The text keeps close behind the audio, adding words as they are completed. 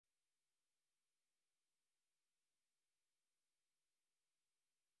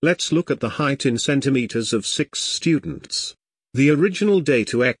Let's look at the height in centimeters of 6 students. The original day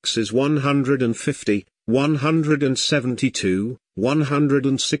to x is 150, 172,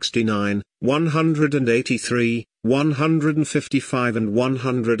 169, 183, 155 and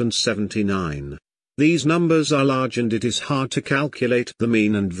 179. These numbers are large and it is hard to calculate the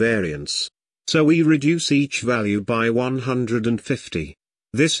mean and variance. So we reduce each value by 150.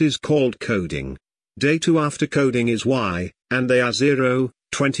 This is called coding. Day 2 after coding is y, and they are 0,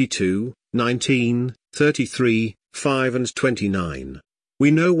 22, 19, 33, 5 and 29. We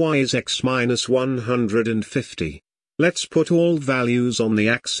know y is x minus 150. Let's put all values on the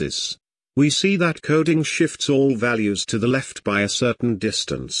axis. We see that coding shifts all values to the left by a certain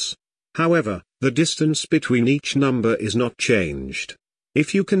distance. However, the distance between each number is not changed.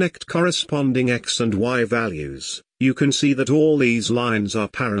 If you connect corresponding x and y values, you can see that all these lines are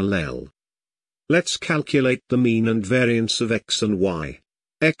parallel. Let's calculate the mean and variance of x and y.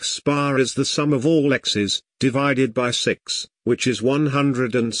 X bar is the sum of all x's, divided by 6, which is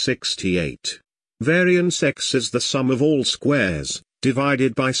 168. Variance x is the sum of all squares,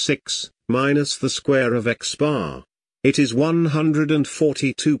 divided by 6, minus the square of x bar. It is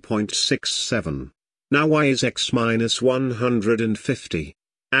 142.67. Now y is x minus 150.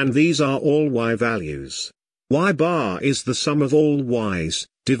 And these are all y values. Y bar is the sum of all y's,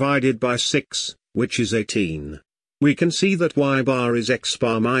 divided by 6, which is 18. We can see that y bar is x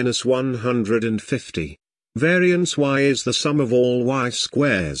bar minus 150. Variance y is the sum of all y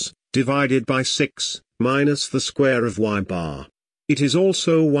squares, divided by 6, minus the square of y bar. It is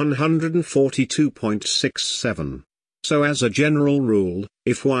also 142.67. So as a general rule,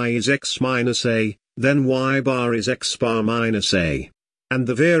 if y is x minus a, then y bar is x bar minus a. And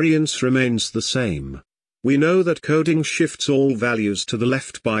the variance remains the same. We know that coding shifts all values to the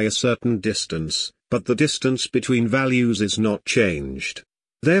left by a certain distance, but the distance between values is not changed.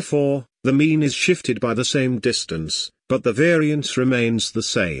 Therefore, the mean is shifted by the same distance, but the variance remains the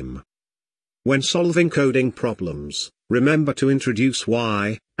same. When solving coding problems, remember to introduce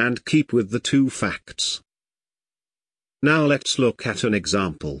y, and keep with the two facts. Now let's look at an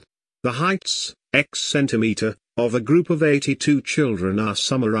example. The heights, x centimeter, of a group of 82 children are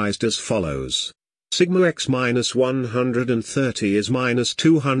summarized as follows. Sigma x minus 130 is minus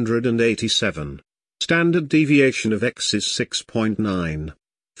 287. Standard deviation of x is 6.9.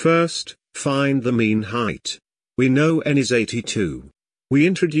 First, find the mean height. We know n is 82. We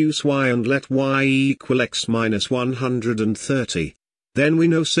introduce y and let y equal x minus 130. Then we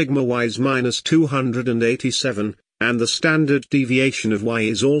know sigma y is minus 287, and the standard deviation of y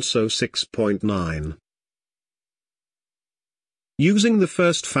is also 6.9. Using the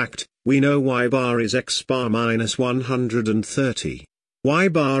first fact, we know y bar is x bar minus 130. Y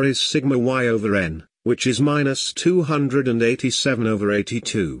bar is sigma y over n, which is minus 287 over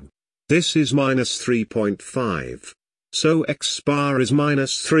 82. This is minus 3.5. So x bar is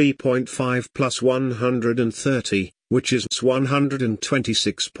minus 3.5 plus 130, which is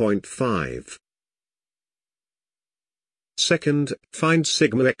 126.5. Second, find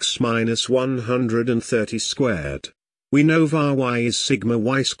sigma x minus 130 squared. We know var y is sigma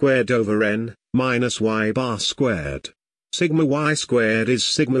y squared over n, minus y bar squared. Sigma y squared is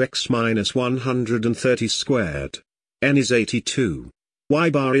sigma x minus 130 squared. N is 82. Y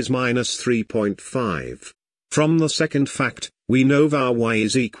bar is minus 3.5. From the second fact, we know var y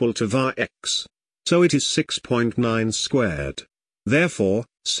is equal to var x. So it is 6.9 squared. Therefore,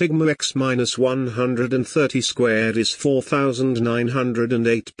 sigma x minus 130 squared is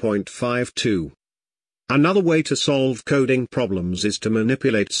 4908.52. Another way to solve coding problems is to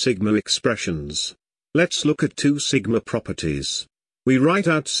manipulate sigma expressions. Let's look at two sigma properties. We write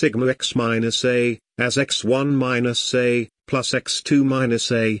out sigma x minus a, as x1 minus a, plus x2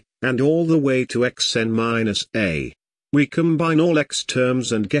 minus a, and all the way to xn minus a. We combine all x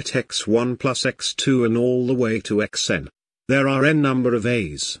terms and get x1 plus x2 and all the way to xn. There are n number of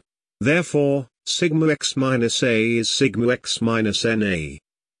a's. Therefore, sigma x minus a is sigma x minus na.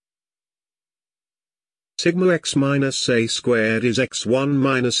 Sigma x minus a squared is x1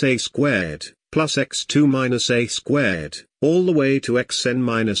 minus a squared, plus x2 minus a squared, all the way to xn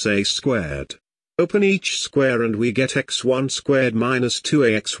minus a squared. Open each square and we get x1 squared minus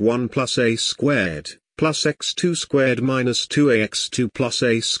 2ax1 plus a squared, plus x2 squared minus 2ax2 plus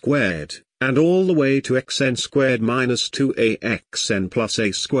a squared, and all the way to xn squared minus 2axn plus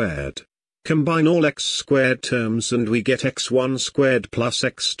a squared. Combine all x squared terms and we get x1 squared plus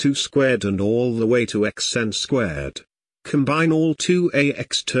x2 squared and all the way to xn squared. Combine all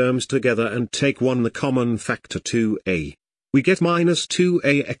 2ax terms together and take the common factor 2a. We get minus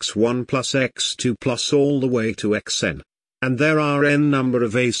 2ax1 plus x2 plus all the way to xn. and there are n number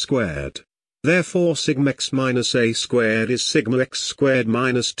of a squared. Therefore sigma x minus a squared is sigma x squared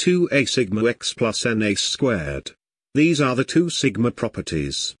minus 2a sigma x plus n a squared. These are the two sigma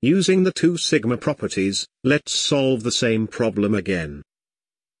properties. Using the two sigma properties, let's solve the same problem again.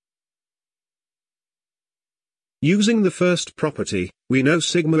 Using the first property, we know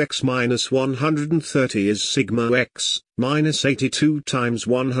sigma x minus 130 is sigma x minus 82 times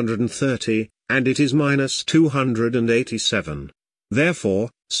 130, and it is minus 287. Therefore,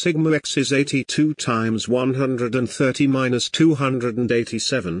 sigma x is 82 times 130 minus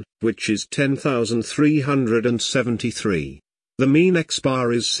 287, which is 10,373. The mean x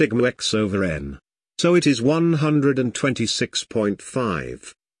bar is sigma x over n. So it is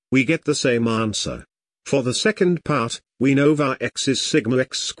 126.5. We get the same answer. For the second part, we know var x is sigma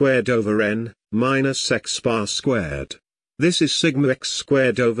x squared over n, minus x bar squared. This is sigma x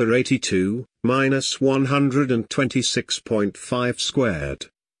squared over 82, minus 126.5 squared.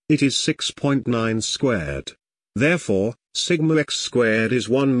 It is 6.9 squared. Therefore, sigma x squared is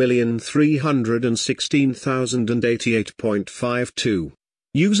 1,316,088.52.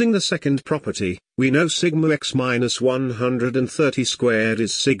 Using the second property, we know sigma x minus 130 squared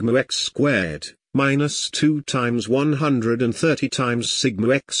is sigma x squared, minus 2 times 130 times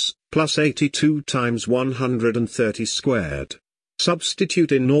sigma x, plus 82 times 130 squared.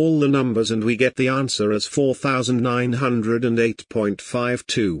 Substitute in all the numbers and we get the answer as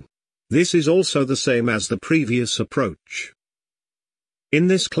 4,908.52. This is also the same as the previous approach. In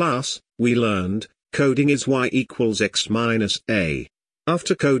this class, we learned, coding is y equals x minus a.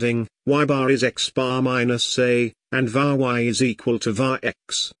 After coding, y bar is x bar minus a, and var y is equal to var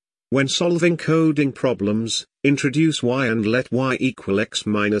x. When solving coding problems, introduce y and let y equal x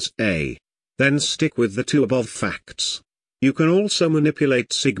minus a. Then stick with the two above facts. You can also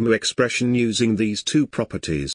manipulate sigma expression using these two properties.